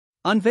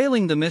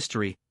Unveiling the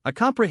Mystery, a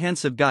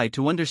comprehensive guide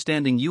to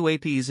understanding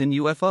UAPs and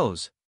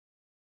UFOs.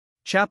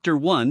 Chapter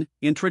 1,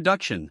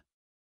 Introduction.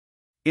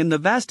 In the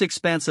vast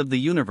expanse of the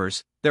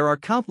universe, there are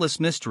countless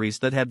mysteries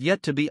that have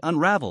yet to be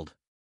unraveled.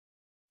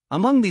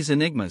 Among these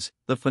enigmas,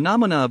 the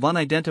phenomena of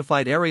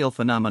unidentified aerial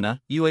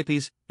phenomena,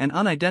 UAPs, and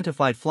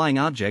unidentified flying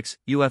objects,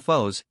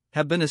 UFOs,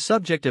 have been a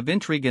subject of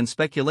intrigue and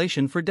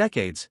speculation for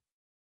decades.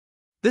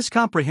 This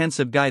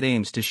comprehensive guide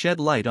aims to shed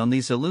light on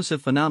these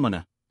elusive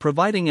phenomena,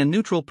 providing a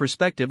neutral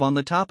perspective on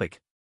the topic.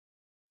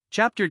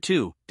 Chapter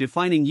 2,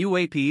 Defining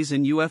UAPs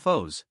and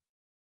UFOs.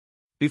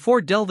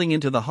 Before delving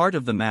into the heart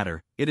of the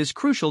matter, it is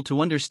crucial to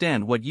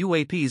understand what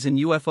UAPs and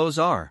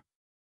UFOs are.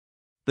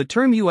 The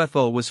term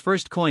UFO was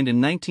first coined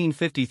in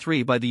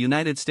 1953 by the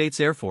United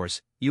States Air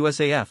Force,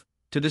 USAF,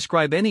 to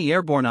describe any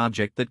airborne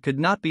object that could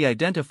not be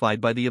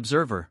identified by the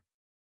observer.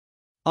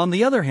 On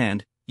the other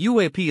hand,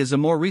 UAP is a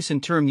more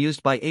recent term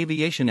used by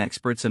aviation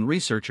experts and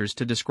researchers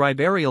to describe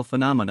aerial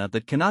phenomena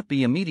that cannot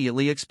be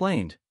immediately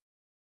explained.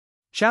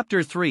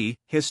 Chapter 3,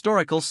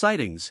 Historical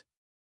Sightings.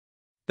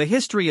 The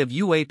history of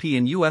UAP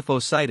and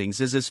UFO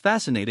sightings is as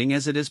fascinating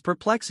as it is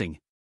perplexing.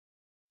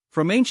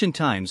 From ancient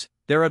times,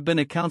 there have been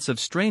accounts of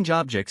strange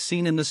objects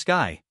seen in the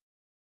sky.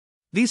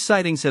 These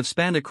sightings have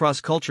spanned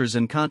across cultures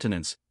and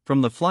continents, from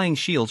the flying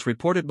shields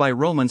reported by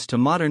Romans to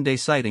modern-day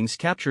sightings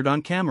captured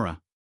on camera.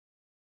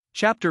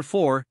 Chapter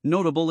 4,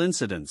 Notable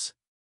Incidents.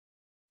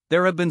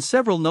 There have been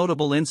several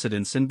notable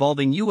incidents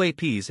involving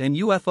UAPs and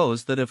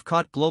UFOs that have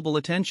caught global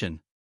attention.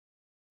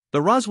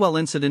 The Roswell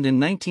incident in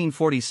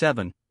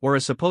 1947, where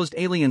a supposed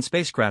alien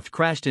spacecraft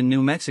crashed in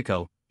New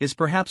Mexico, is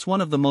perhaps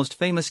one of the most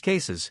famous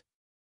cases.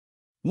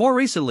 More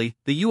recently,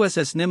 the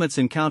USS Nimitz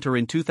encounter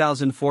in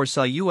 2004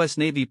 saw U.S.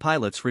 Navy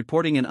pilots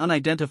reporting an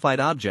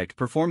unidentified object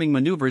performing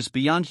maneuvers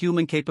beyond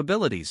human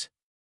capabilities.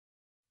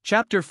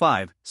 Chapter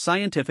 5,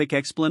 Scientific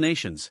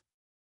Explanations.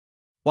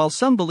 While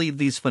some believe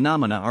these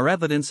phenomena are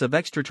evidence of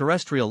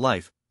extraterrestrial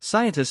life,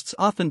 scientists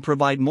often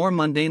provide more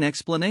mundane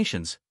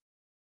explanations.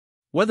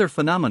 Weather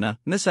phenomena,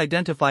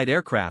 misidentified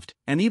aircraft,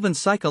 and even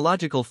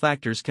psychological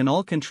factors can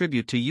all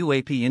contribute to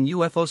UAP and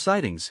UFO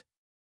sightings.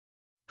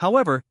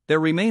 However, there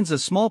remains a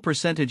small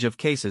percentage of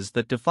cases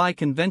that defy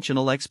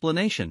conventional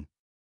explanation.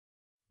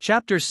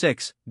 Chapter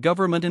 6,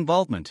 Government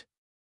Involvement.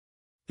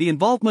 The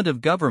involvement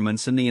of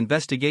governments in the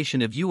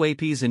investigation of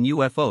UAPs and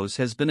UFOs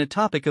has been a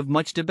topic of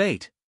much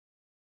debate.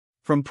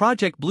 From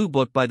Project Blue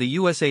Book by the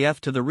USAF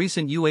to the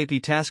recent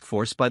UAP task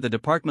force by the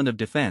Department of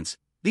Defense,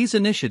 these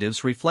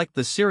initiatives reflect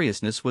the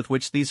seriousness with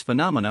which these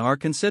phenomena are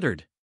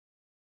considered.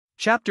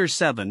 Chapter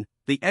 7,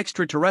 The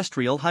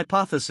Extraterrestrial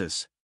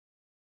Hypothesis.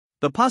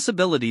 The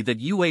possibility that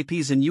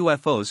UAPs and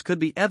UFOs could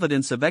be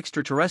evidence of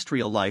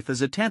extraterrestrial life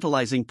is a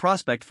tantalizing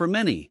prospect for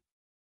many.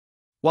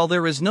 While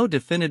there is no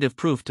definitive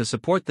proof to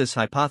support this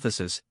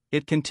hypothesis,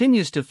 it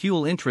continues to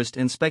fuel interest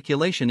and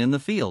speculation in the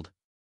field.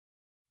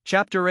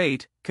 Chapter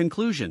 8,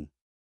 Conclusion.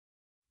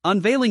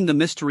 Unveiling the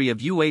mystery of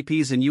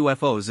UAPs and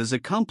UFOs is a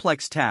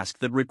complex task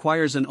that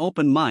requires an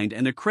open mind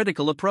and a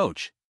critical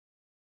approach.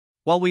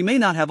 While we may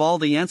not have all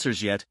the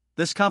answers yet,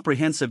 this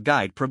comprehensive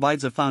guide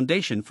provides a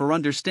foundation for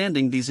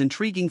understanding these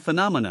intriguing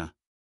phenomena.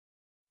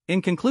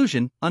 In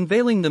conclusion,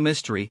 Unveiling the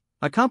Mystery,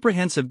 a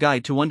comprehensive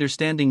guide to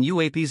understanding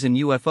UAPs and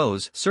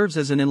UFOs, serves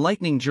as an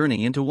enlightening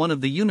journey into one of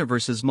the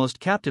universe's most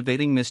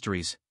captivating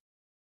mysteries.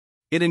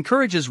 It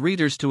encourages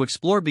readers to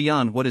explore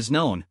beyond what is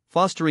known,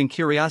 fostering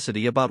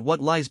curiosity about what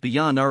lies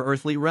beyond our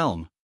earthly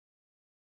realm.